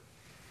covered.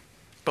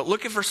 But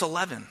look at verse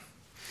 11.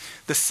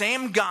 The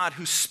same God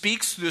who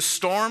speaks through the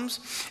storms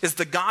is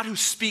the God who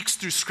speaks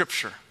through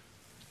Scripture.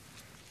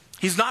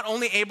 He's not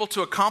only able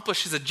to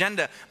accomplish his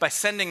agenda by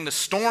sending the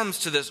storms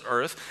to this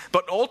earth,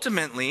 but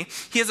ultimately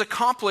he has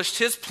accomplished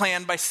his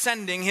plan by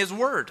sending his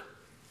word.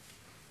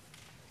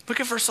 Look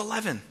at verse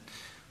 11.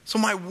 So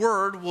my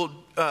word will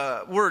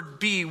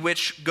be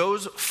which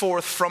goes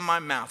forth from my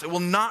mouth. It will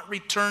not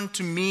return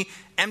to me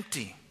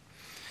empty.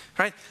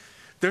 Right?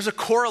 There's a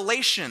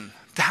correlation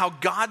to how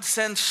God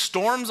sends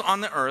storms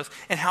on the earth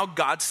and how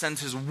God sends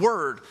his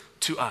word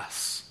to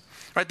us.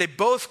 Right? They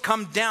both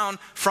come down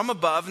from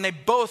above and they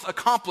both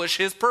accomplish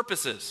his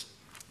purposes.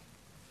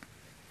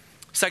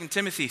 2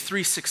 Timothy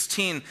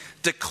 3:16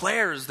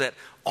 declares that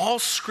all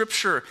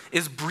scripture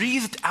is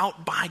breathed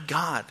out by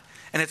God.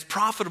 And it's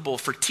profitable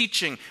for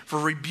teaching, for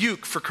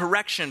rebuke, for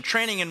correction,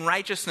 training in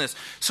righteousness,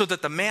 so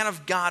that the man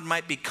of God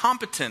might be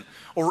competent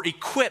or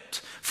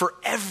equipped for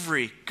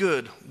every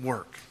good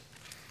work.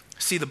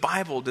 See, the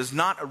Bible does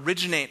not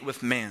originate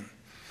with man.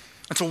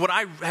 And so what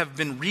I have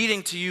been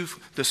reading to you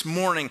this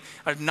morning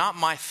are not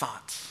my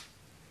thoughts.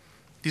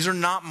 These are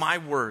not my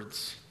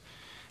words.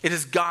 It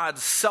is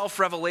God's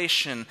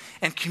self-revelation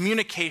and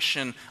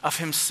communication of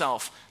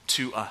himself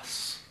to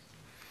us.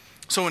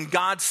 So when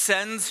God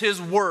sends his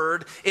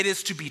word, it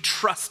is to be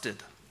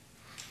trusted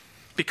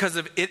because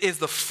it is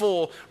the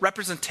full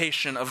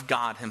representation of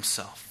God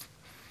himself.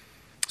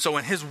 So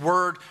when his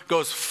word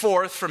goes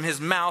forth from his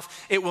mouth,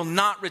 it will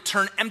not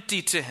return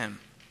empty to him.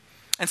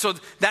 And so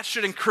that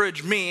should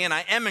encourage me, and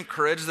I am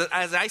encouraged that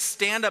as I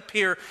stand up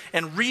here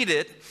and read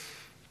it,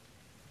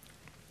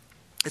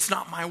 it's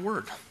not my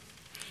word.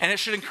 And it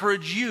should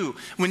encourage you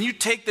when you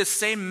take this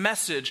same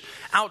message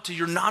out to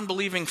your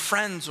non-believing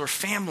friends or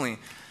family,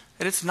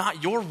 that it's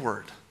not your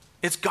word,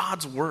 it's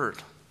God's word.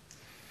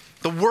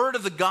 The word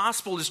of the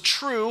gospel is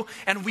true,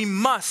 and we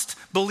must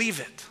believe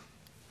it.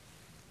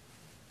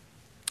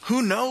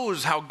 Who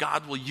knows how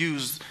God will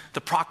use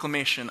the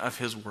proclamation of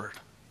his word?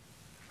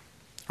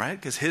 Right?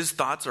 Because his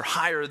thoughts are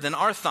higher than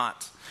our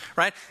thoughts.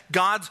 Right?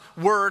 God's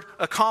word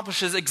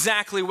accomplishes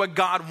exactly what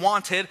God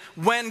wanted,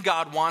 when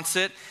God wants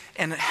it,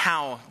 and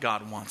how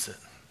God wants it.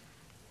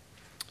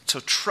 So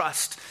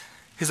trust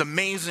his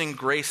amazing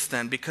grace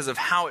then, because of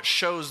how it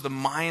shows the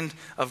mind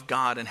of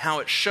God and how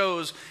it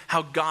shows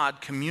how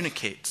God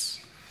communicates.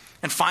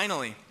 And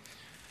finally,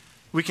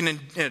 we can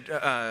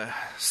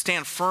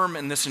stand firm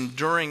in this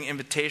enduring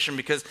invitation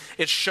because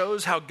it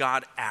shows how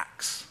God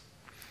acts.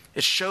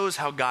 It shows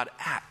how God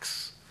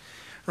acts.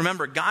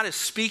 Remember, God is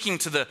speaking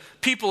to the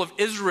people of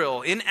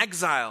Israel in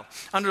exile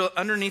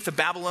underneath the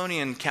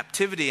Babylonian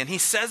captivity. And he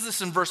says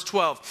this in verse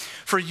 12,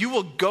 "For you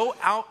will go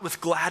out with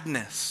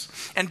gladness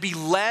and be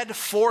led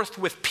forth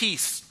with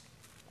peace."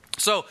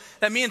 So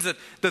that means that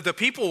the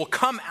people will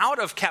come out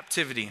of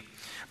captivity.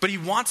 But he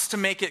wants to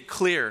make it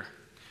clear,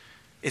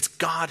 it's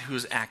God who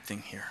is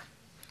acting here.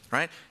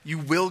 Right? You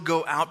will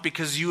go out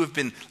because you have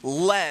been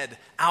led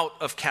out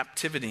of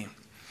captivity.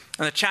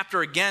 And the chapter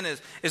again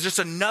is just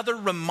another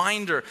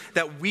reminder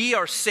that we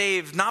are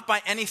saved not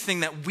by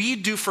anything that we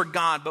do for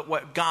God, but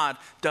what God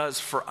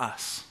does for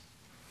us.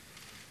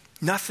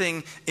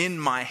 Nothing in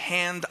my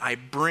hand I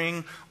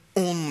bring,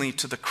 only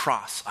to the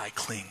cross I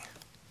cling.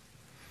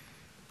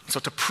 So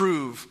to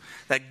prove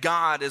that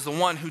God is the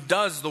one who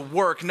does the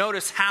work,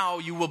 notice how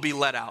you will be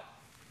led out.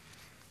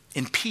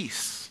 In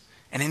peace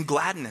and in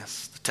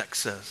gladness, the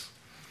text says.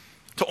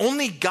 So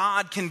only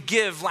God can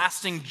give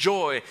lasting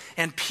joy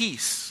and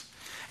peace.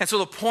 And so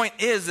the point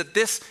is that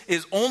this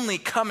is only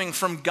coming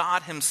from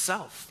God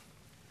himself.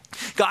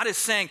 God is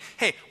saying,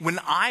 hey, when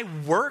I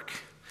work,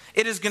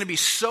 it is going to be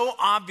so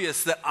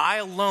obvious that I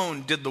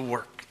alone did the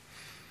work.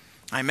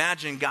 I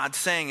imagine God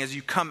saying, as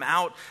you come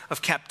out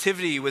of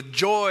captivity with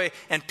joy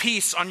and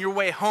peace on your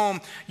way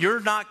home, you're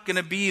not going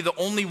to be the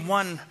only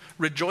one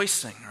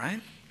rejoicing,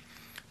 right?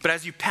 But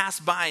as you pass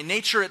by,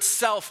 nature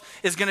itself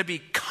is going to be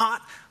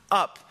caught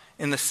up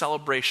in the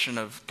celebration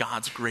of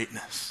God's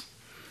greatness.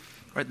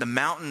 Right, the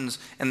mountains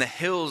and the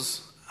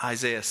hills,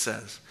 Isaiah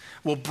says,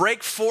 will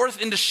break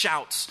forth into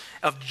shouts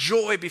of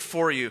joy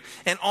before you,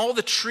 and all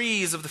the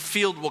trees of the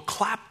field will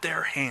clap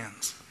their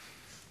hands.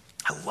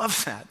 I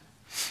love that.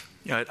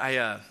 You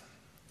know,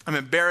 I'm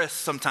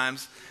embarrassed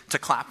sometimes to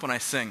clap when I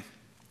sing.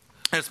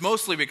 And it's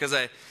mostly because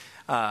I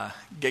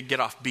get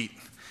off beat.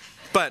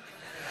 But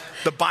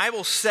the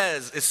Bible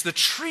says it's the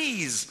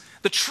trees.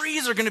 The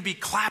trees are going to be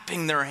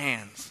clapping their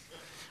hands.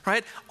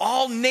 Right?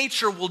 All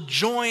nature will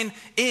join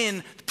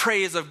in the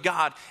praise of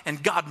God,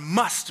 and God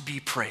must be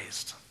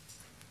praised.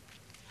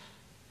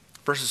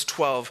 Verses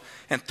 12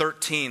 and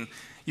 13,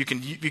 you can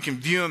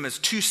view them as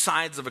two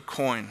sides of a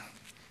coin.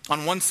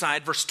 On one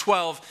side, verse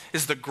 12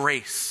 is the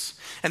grace,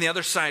 and the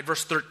other side,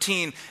 verse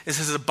 13, is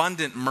his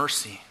abundant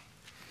mercy.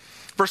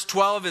 Verse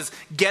 12 is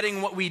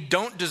getting what we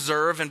don't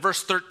deserve, and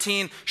verse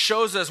 13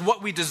 shows us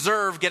what we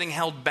deserve getting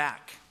held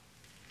back.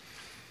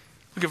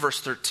 Look at verse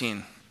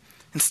 13.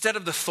 Instead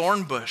of the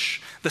thorn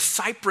bush, the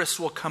cypress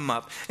will come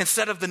up.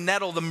 Instead of the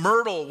nettle, the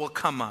myrtle will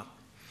come up.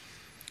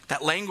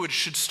 That language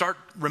should start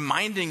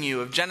reminding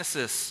you of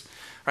Genesis,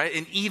 right?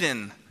 In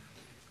Eden,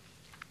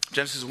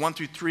 Genesis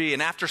 1-3.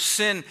 And after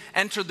sin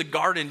entered the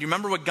garden, you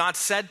remember what God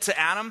said to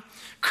Adam?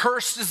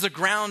 Cursed is the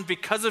ground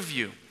because of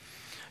you.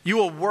 You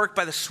will work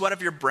by the sweat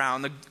of your brow.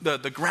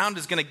 The ground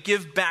is going to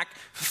give back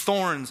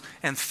thorns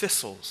and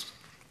thistles.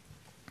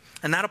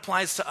 And that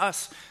applies to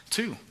us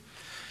too.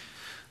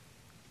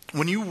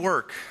 When you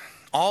work,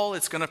 all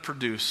it's going to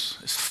produce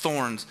is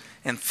thorns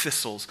and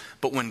thistles.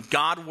 But when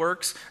God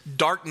works,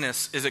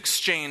 darkness is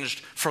exchanged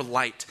for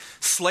light.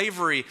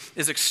 Slavery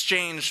is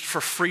exchanged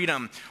for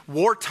freedom.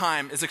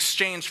 Wartime is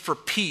exchanged for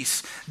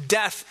peace.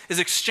 Death is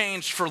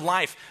exchanged for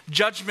life.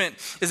 Judgment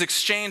is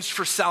exchanged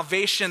for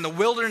salvation. The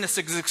wilderness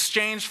is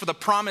exchanged for the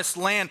promised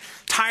land.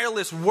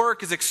 Tireless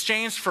work is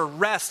exchanged for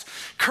rest.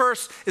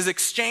 Curse is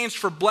exchanged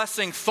for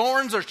blessing.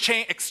 Thorns are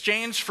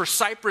exchanged for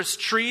cypress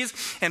trees,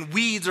 and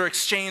weeds are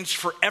exchanged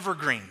for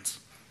evergreens.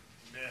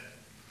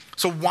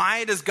 So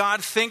why does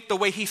God think the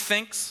way he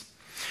thinks?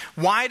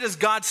 Why does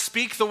God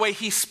speak the way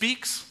he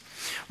speaks?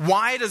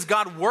 Why does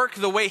God work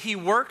the way he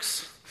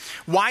works?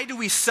 Why do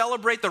we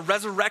celebrate the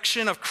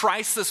resurrection of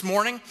Christ this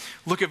morning?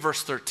 Look at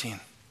verse 13.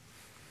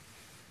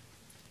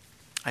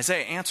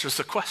 Isaiah answers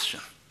the question.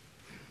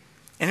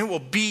 And it will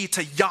be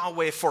to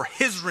Yahweh for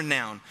his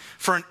renown,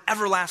 for an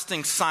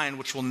everlasting sign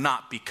which will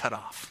not be cut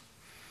off.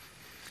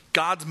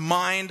 God's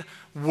mind,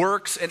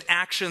 works, and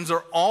actions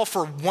are all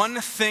for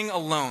one thing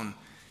alone: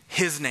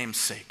 his name's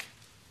sake.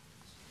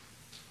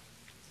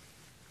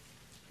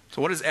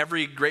 So what does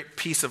every great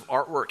piece of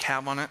artwork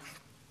have on it?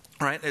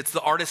 right? It's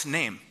the artist's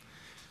name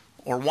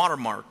or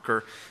watermark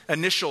or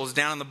initials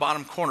down in the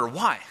bottom corner.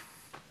 Why?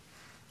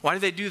 Why do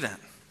they do that?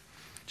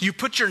 You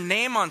put your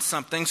name on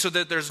something so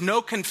that there's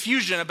no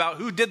confusion about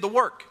who did the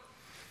work.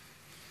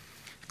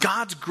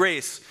 God's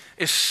grace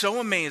is so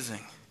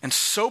amazing and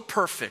so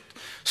perfect,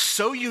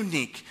 so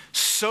unique,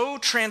 so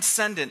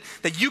transcendent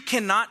that you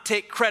cannot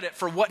take credit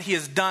for what he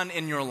has done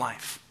in your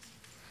life.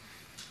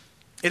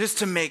 It is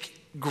to make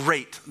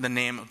great the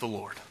name of the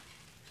Lord.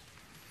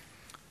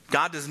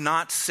 God does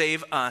not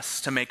save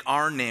us to make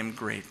our name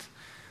great,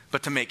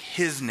 but to make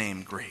his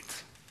name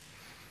great.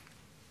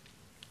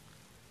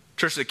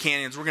 Church of the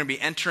Canyons, we're going to be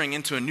entering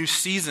into a new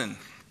season,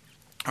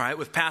 all right,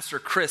 with Pastor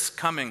Chris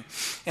coming.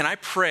 And I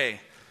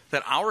pray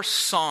that our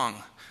song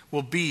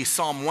will be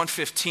Psalm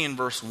 115,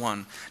 verse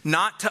 1.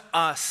 Not to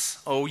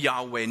us, O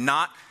Yahweh,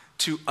 not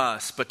to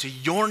us, but to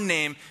your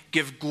name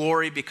give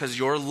glory because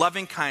your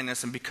loving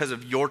kindness and because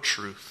of your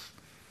truth.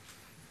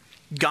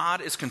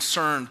 God is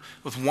concerned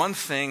with one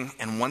thing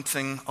and one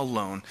thing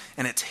alone,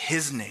 and it's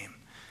his name.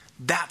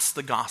 That's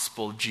the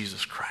gospel of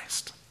Jesus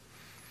Christ.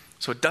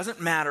 So it doesn't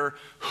matter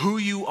who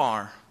you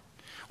are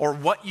or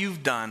what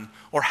you've done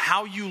or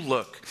how you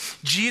look.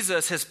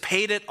 Jesus has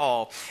paid it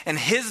all, and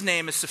his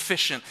name is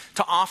sufficient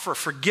to offer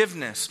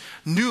forgiveness,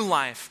 new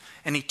life,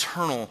 and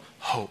eternal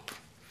hope.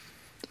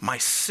 My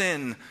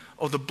sin,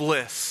 oh the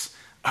bliss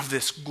of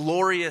this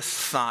glorious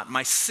thought.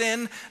 My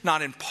sin,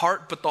 not in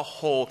part but the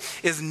whole,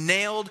 is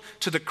nailed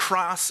to the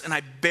cross, and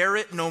I bear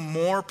it no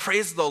more.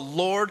 Praise the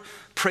Lord,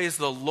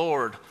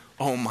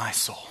 oh my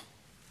soul.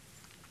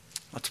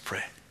 Let's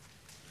pray.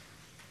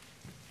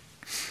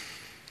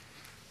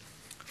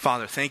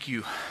 Father, thank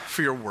you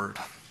for your word.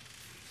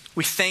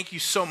 We thank you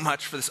so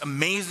much for this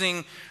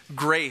amazing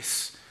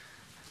grace.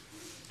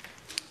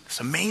 This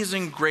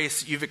amazing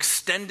grace that you've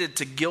extended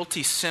to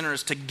guilty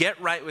sinners to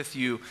get right with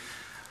you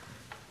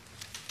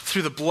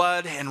through the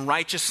blood and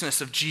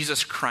righteousness of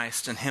Jesus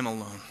Christ and him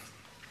alone.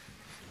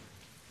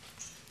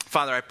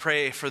 Father, I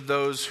pray for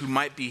those who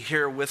might be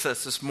here with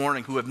us this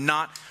morning who have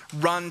not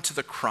run to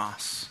the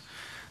cross.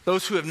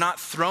 Those who have not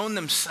thrown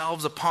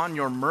themselves upon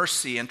your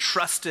mercy and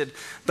trusted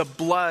the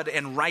blood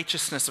and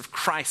righteousness of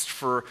Christ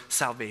for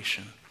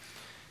salvation.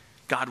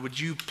 God, would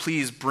you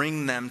please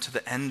bring them to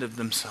the end of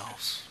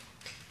themselves?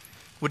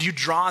 Would you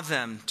draw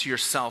them to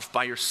yourself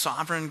by your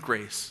sovereign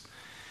grace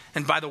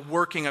and by the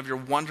working of your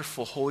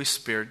wonderful Holy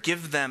Spirit?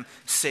 Give them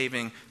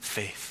saving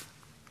faith.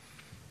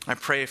 I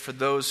pray for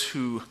those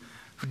who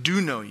do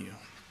know you,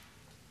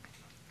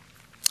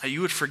 that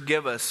you would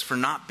forgive us for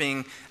not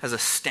being as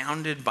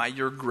astounded by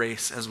your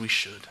grace as we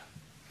should.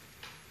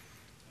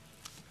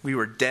 We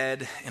were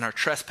dead in our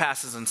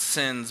trespasses and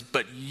sins,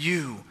 but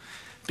you,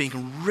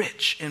 being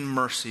rich in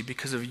mercy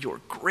because of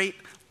your great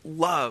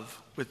love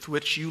with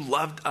which you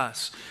loved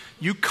us,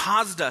 you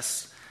caused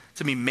us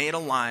to be made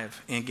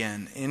alive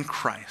again in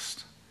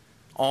Christ.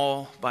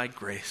 All by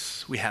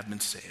grace we have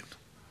been saved.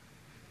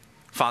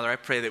 Father, I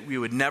pray that we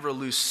would never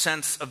lose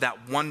sense of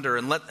that wonder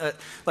and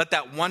let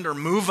that wonder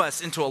move us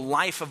into a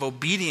life of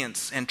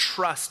obedience and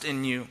trust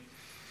in you,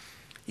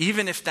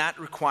 even if that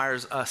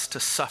requires us to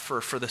suffer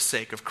for the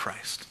sake of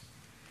Christ.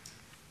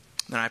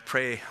 And I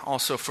pray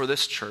also for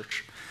this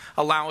church.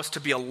 Allow us to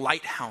be a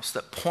lighthouse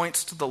that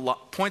points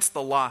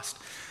the lost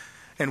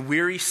and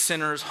weary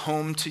sinners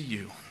home to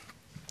you.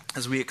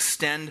 As we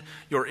extend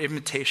your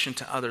invitation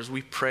to others,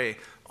 we pray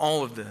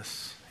all of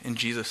this in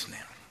Jesus' name.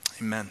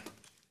 Amen.